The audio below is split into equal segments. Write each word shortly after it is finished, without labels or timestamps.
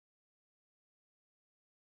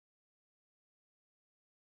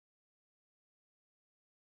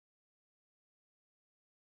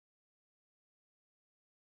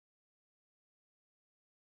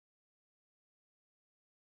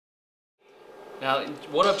Now,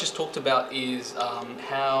 what I've just talked about is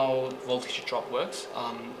how voltage drop works.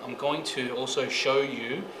 I'm going to also show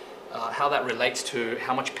you how that relates to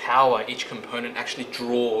how much power each component actually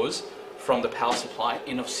draws from the power supply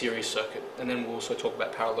in a series circuit. And then we'll also talk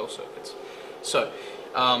about parallel circuits. So,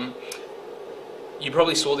 you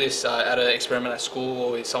probably saw this at an experiment at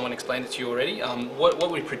school, or someone explained it to you already. What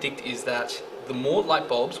we predict is that the more light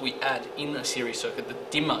bulbs we add in a series circuit, the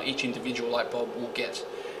dimmer each individual light bulb will get.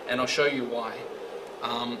 And I'll show you why.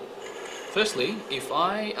 Firstly, if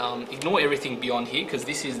I ignore everything beyond here, because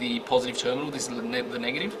this is the positive terminal, this is the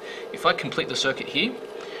negative. If I complete the circuit here,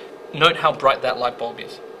 note how bright that light bulb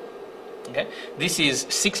is. Okay, this is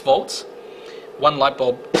 6 volts, one light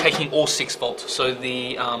bulb taking all 6 volts. So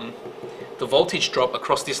the voltage drop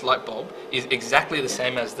across this light bulb is exactly the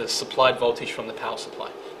same as the supplied voltage from the power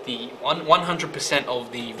supply. The 100%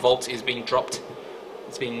 of the volts is being dropped,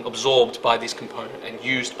 it's being absorbed by this component and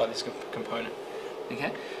used by this component.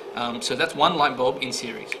 Okay, so that's one light bulb in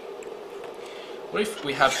series. What if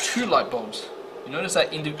we have 2 light bulbs? You notice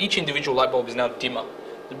that each individual light bulb is now dimmer.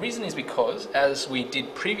 The reason is because, as we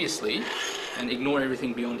did previously, and ignore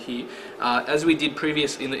everything beyond here, as we did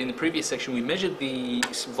in the previous section, we measured the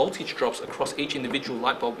voltage drops across each individual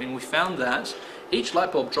light bulb, and we found that each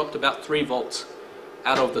light bulb dropped about 3 volts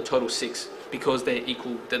out of the total 6, because they're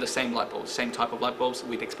the same light bulbs, same type of light bulbs.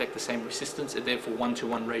 We'd expect the same resistance, and therefore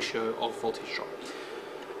 1-to-1 ratio of voltage drop.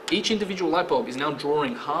 Each individual light bulb is now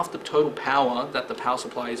drawing half the total power that the power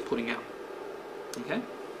supply is putting out. Okay?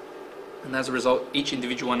 And as a result, each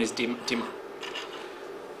individual one is dimmer.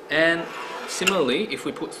 And similarly, if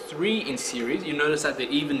we put 3 in series, you notice that they're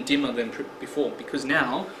even dimmer than before, because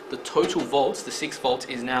now the total volts, the 6 volts,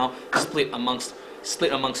 is now split amongst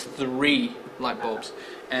 3 light bulbs.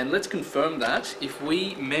 And let's confirm that if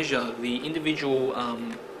we measure the individual,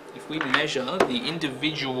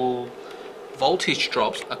 voltage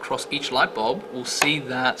drops across each light bulb, we'll see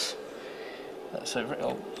that.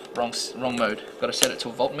 Wrong mode. Got to set it to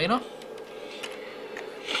a voltmeter.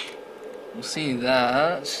 We'll see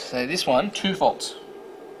that, say this one, 2 volts.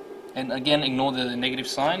 And again, ignore the negative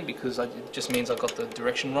sign because it just means I got the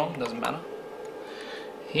direction wrong, doesn't matter.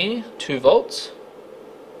 Here, 2 volts.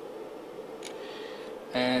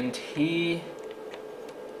 And here,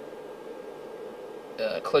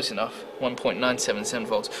 close enough, 1.977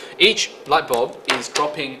 volts. Each light bulb is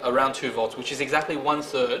dropping around 2 volts, which is exactly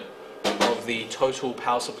 1/3 of the total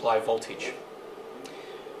power supply voltage.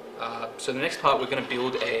 So the next part, we're going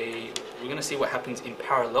to see what happens in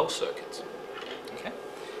parallel circuits. Okay.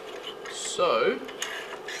 So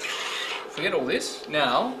forget all this.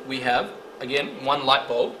 Now we have again one light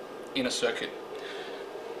bulb in a circuit.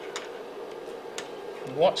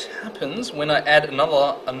 What happens when I add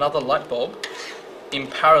another light bulb in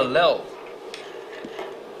parallel?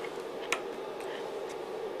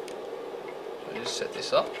 I'll just set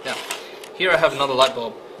this up. Now, here I have another light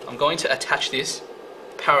bulb. I'm going to attach this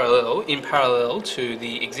in parallel to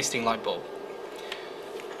the existing light bulb.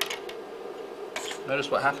 Notice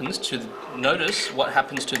what happens to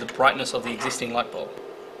the brightness of the existing light bulb.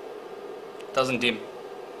 It doesn't dim.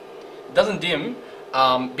 It doesn't dim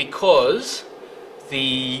because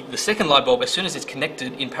the second light bulb, as soon as it's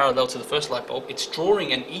connected in parallel to the first light bulb, it's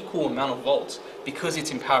drawing an equal amount of volts because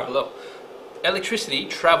it's in parallel. Electricity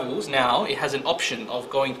travels now, it has an option of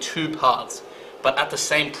going 2 paths, but at the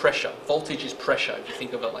same pressure. Voltage is pressure, if you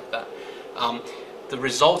think of it like that. The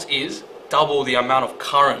result is double the amount of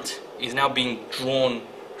current is now being drawn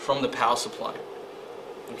from the power supply.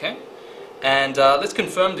 Okay? And let's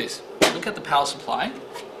confirm this. Look at the power supply.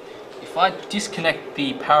 If I disconnect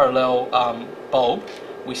the parallel bulb,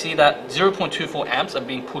 we see that 0.24 amps are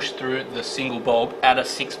being pushed through the single bulb at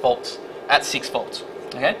 6 volts.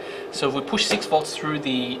 Okay? So if we push 6 volts through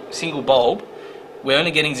the single bulb, we're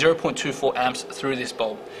only getting 0.24 amps through this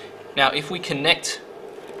bulb. Now if we connect,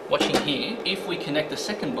 watching here, if we connect the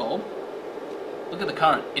second bulb, look at the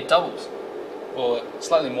current, it doubles, or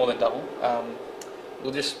slightly more than double.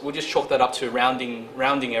 We'll just chalk that up to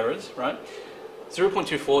rounding errors, right?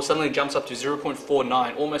 0.24 suddenly jumps up to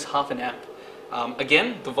 0.49, almost half an amp.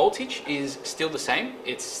 Again, the voltage is still the same,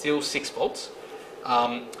 it's still 6 volts.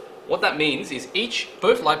 What that means is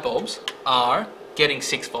both light bulbs are getting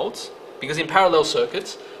 6 volts, because in parallel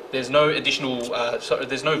circuits, there's no additional,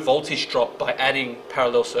 there's no voltage drop by adding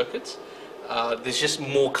parallel circuits. There's just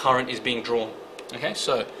more current is being drawn. Okay,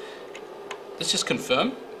 so let's just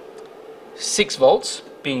confirm. 6 volts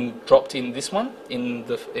being dropped in this one, in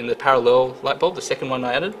the parallel light bulb, the second one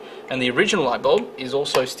I added, and the original light bulb is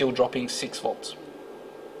also still dropping 6 volts.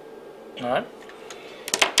 All right.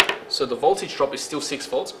 So the voltage drop is still 6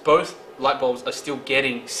 volts. Both light bulbs are still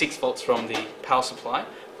getting 6 volts from the power supply,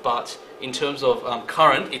 but in terms of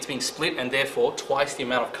current, it's being split, and therefore twice the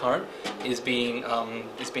amount of current is being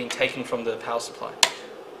taken from the power supply.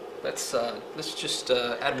 Let's just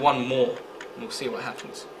add one more, and we'll see what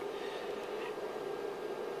happens.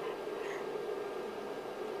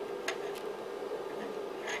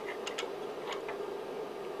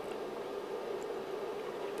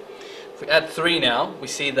 If we add 3 now, we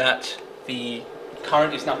see that the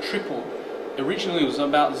current is now tripled. Originally it was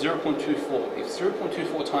about 0.24. If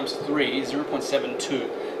 0.24 times 3 is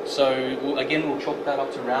 0.72. So we'll chalk that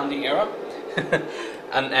up to rounding error.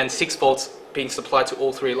 and 6 volts being supplied to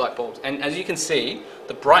all 3 light bulbs. And as you can see,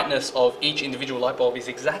 the brightness of each individual light bulb is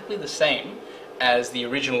exactly the same as the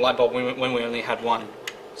original light bulb when we only had 1.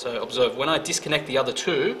 So observe, when I disconnect the other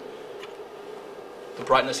 2, the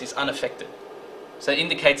brightness is unaffected. So it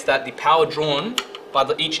indicates that the power drawn by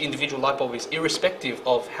each individual light bulb is irrespective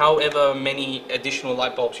of however many additional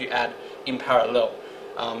light bulbs you add in parallel.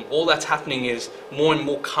 All that's happening is more and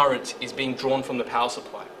more current is being drawn from the power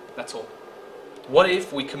supply. That's all. What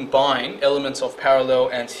if we combine elements of parallel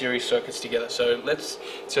and series circuits together?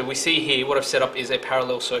 So we see here what I've set up is a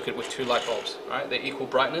parallel circuit with 2 light bulbs. Right? They're equal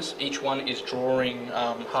brightness. Each one is drawing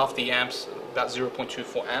half the amps, about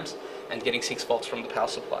 0.24 amps, and getting 6 volts from the power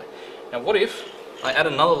supply. Now what if I add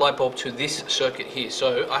another light bulb to this circuit here?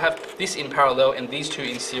 So I have this in parallel and these 2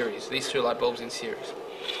 in series, these 2 light bulbs in series.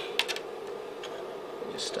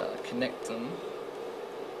 Just connect them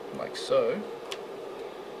like so.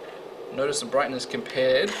 Notice the brightness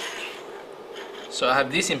compared. So I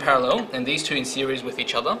have this in parallel and these 2 in series with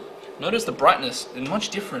each other. Notice the brightness is much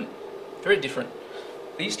different, very different.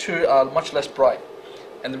 These 2 are much less bright.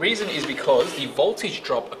 And the reason is because the voltage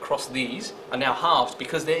drop across these are now halved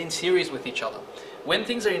because they're in series with each other. When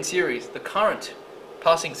things are in series, the current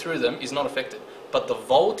passing through them is not affected, but the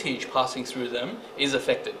voltage passing through them is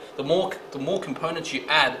affected. The more components you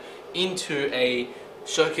add into a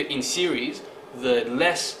circuit in series, the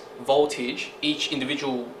less voltage each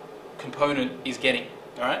individual component is getting.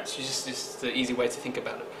 Alright, so just the easy way to think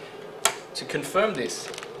about it. To confirm this,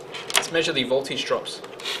 let's measure the voltage drops.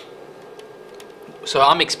 So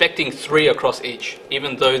I'm expecting 3 across each,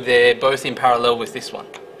 even though they're both in parallel with this one.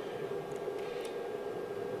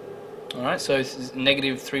 Alright, so it's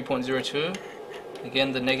negative 3.02.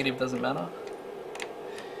 Again, the negative doesn't matter.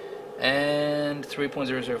 And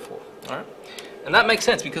 3.004. Alright. And that makes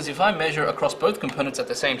sense because if I measure across both components at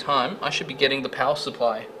the same time, I should be getting the power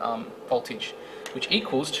supply voltage, which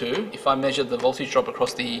equals to, if I measure the voltage drop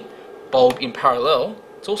across the bulb in parallel,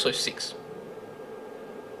 it's also 6.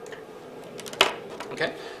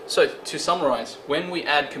 Okay, so to summarize, when we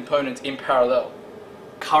add components in parallel,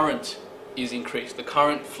 current is increased. The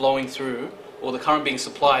current flowing through, or the current being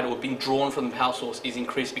supplied or being drawn from the power source is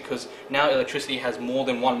increased because now electricity has more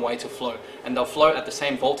than one way to flow, and they'll flow at the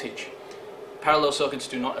same voltage. Parallel circuits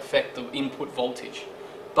do not affect the input voltage,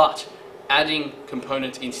 but adding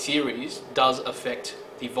components in series does affect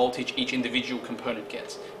the voltage each individual component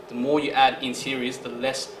gets. The more you add in series, the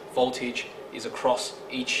less voltage is across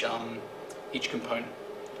each component.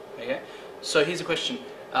 Okay? So here's a question.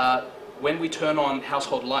 When we turn on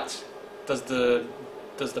household lights, does the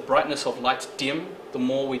brightness of lights dim the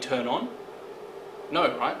more we turn on?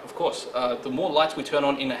 No, right? Of course. The more lights we turn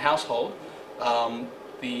on in a household,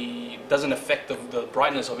 doesn't affect the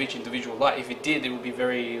brightness of each individual light. If it did, it would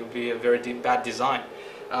be a very bad design.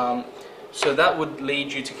 So that would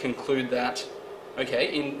lead you to conclude that, okay,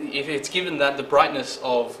 if it's given that the brightness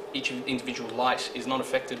of each individual light is not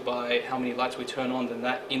affected by how many lights we turn on, then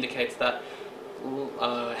that indicates that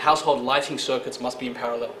household lighting circuits must be in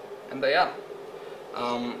parallel, and they are.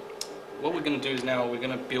 What we're going to do is now we're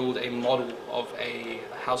going to build a model of a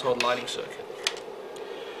household lighting circuit.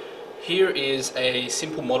 Here is a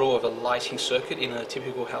simple model of a lighting circuit in a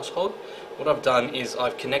typical household. What I've done is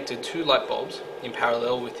I've connected 2 light bulbs in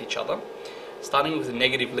parallel with each other, starting with the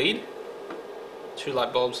negative lead, 2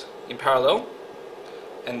 light bulbs in parallel,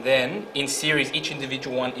 and then in series, each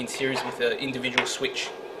individual one in series with an individual switch,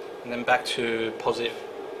 and then back to positive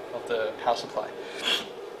of the power supply.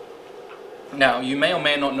 Now, you may or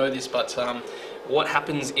may not know this, but what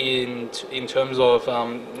happens in terms of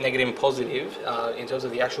negative and positive, in terms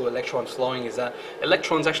of the actual electron flowing, is that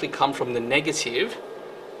electrons actually come from the negative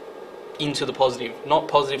into the positive, not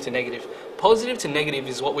positive to negative. Positive to negative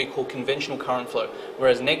is what we call conventional current flow,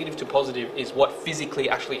 whereas negative to positive is what physically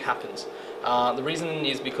actually happens. The reason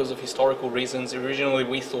is because of historical reasons. Originally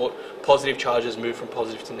we thought positive charges move from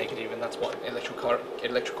positive to negative, and that's what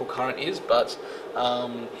electrical current is, but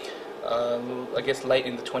I guess late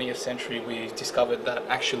in the 20th century, we discovered that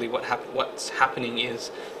actually what's happening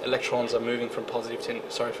is electrons are moving from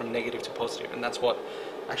from negative to positive, and that's what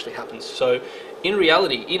actually happens. So in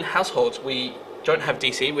reality, in households, we don't have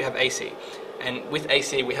DC, we have AC. And with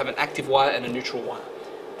AC, we have an active wire and a neutral wire.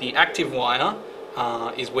 The active wire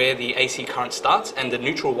is where the AC current starts, and the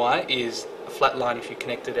neutral wire is a flat line. If you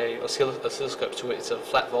connected a oscilloscope to it, it's a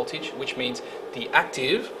flat voltage, which means the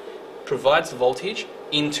active provides the voltage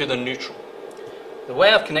into the neutral. The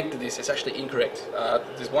way I've connected this is actually incorrect.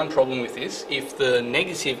 There's one problem with this. If the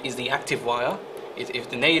negative is the active wire, if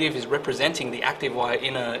the negative is representing the active wire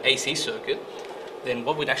in an AC circuit, then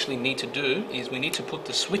what we'd actually need to do is we need to put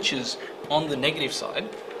the switches on the negative side,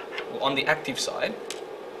 or on the active side.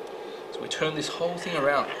 So we turn this whole thing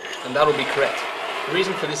around, and that'll be correct. The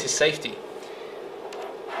reason for this is safety.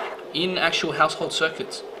 In actual household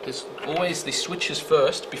circuits, there's always the switches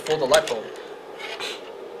first before the light bulb.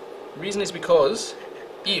 The reason is because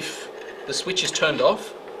if the switch is turned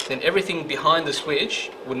off, then everything behind the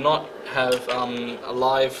switch would not have a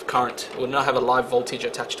live current, would not have a live voltage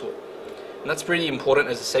attached to it. And that's pretty important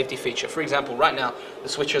as a safety feature. For example, right now the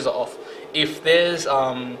switches are off. If there's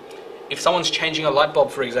if someone's changing a light bulb,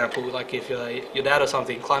 for example, like if your dad or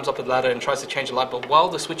something climbs up a ladder and tries to change a light bulb while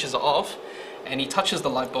the switches are off, and he touches the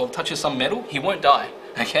light bulb, touches some metal, he won't die.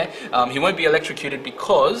 Okay, he won't be electrocuted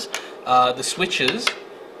because the switches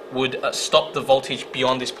would stop the voltage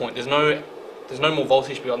beyond this point. There's no more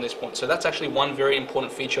voltage beyond this point. So that's actually one very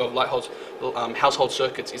important feature of household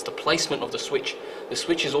circuits, is the placement of the switch. The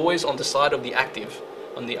switch is always on the side of the active,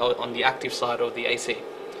 on the active side of the AC.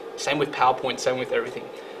 Same with PowerPoint, same with everything.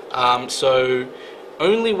 So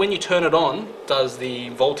only when you turn it on does the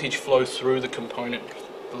voltage flow through the component,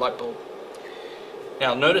 the light bulb.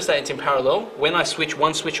 Now notice that it's in parallel. When I switch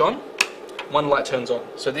one switch on, one light turns on.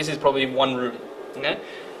 So this is probably one room. Okay?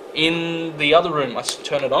 In the other room, I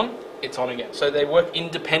turn it on, it's on again. So they work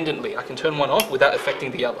independently. I can turn one off without affecting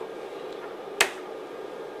the other.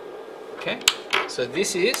 Okay? So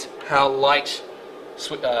this is how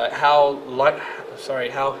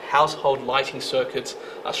household lighting circuits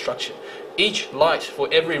are structured. Each light for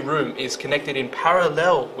every room is connected in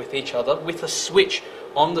parallel with each other with a switch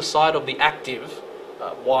on the side of the active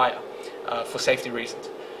wire for safety reasons.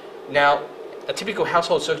 Now, a typical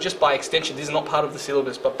household circuit, just by extension, this is not part of the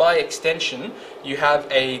syllabus, but by extension, you have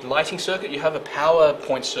a lighting circuit, you have a power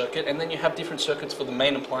point circuit, and then you have different circuits for the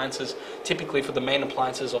main appliances, typically for the main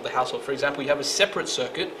appliances of the household. For example, you have a separate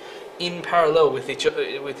circuit in parallel with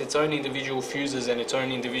its own individual fuses and its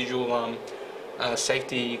own individual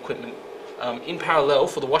safety equipment. In parallel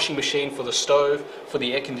for the washing machine, for the stove, for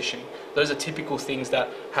the air conditioning. Those are typical things that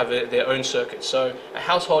have their own circuits. So a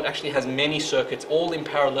household actually has many circuits all in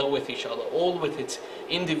parallel with each other, all with its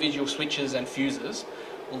individual switches and fuses.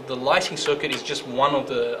 The lighting circuit is just one of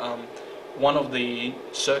the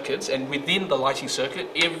circuits, and within the lighting circuit,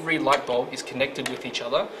 every light bulb is connected with each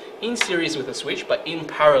other in series with a switch, but in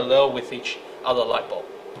parallel with each other light bulb.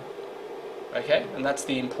 Okay, and that's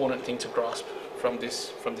the important thing to grasp from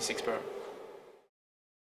this experiment.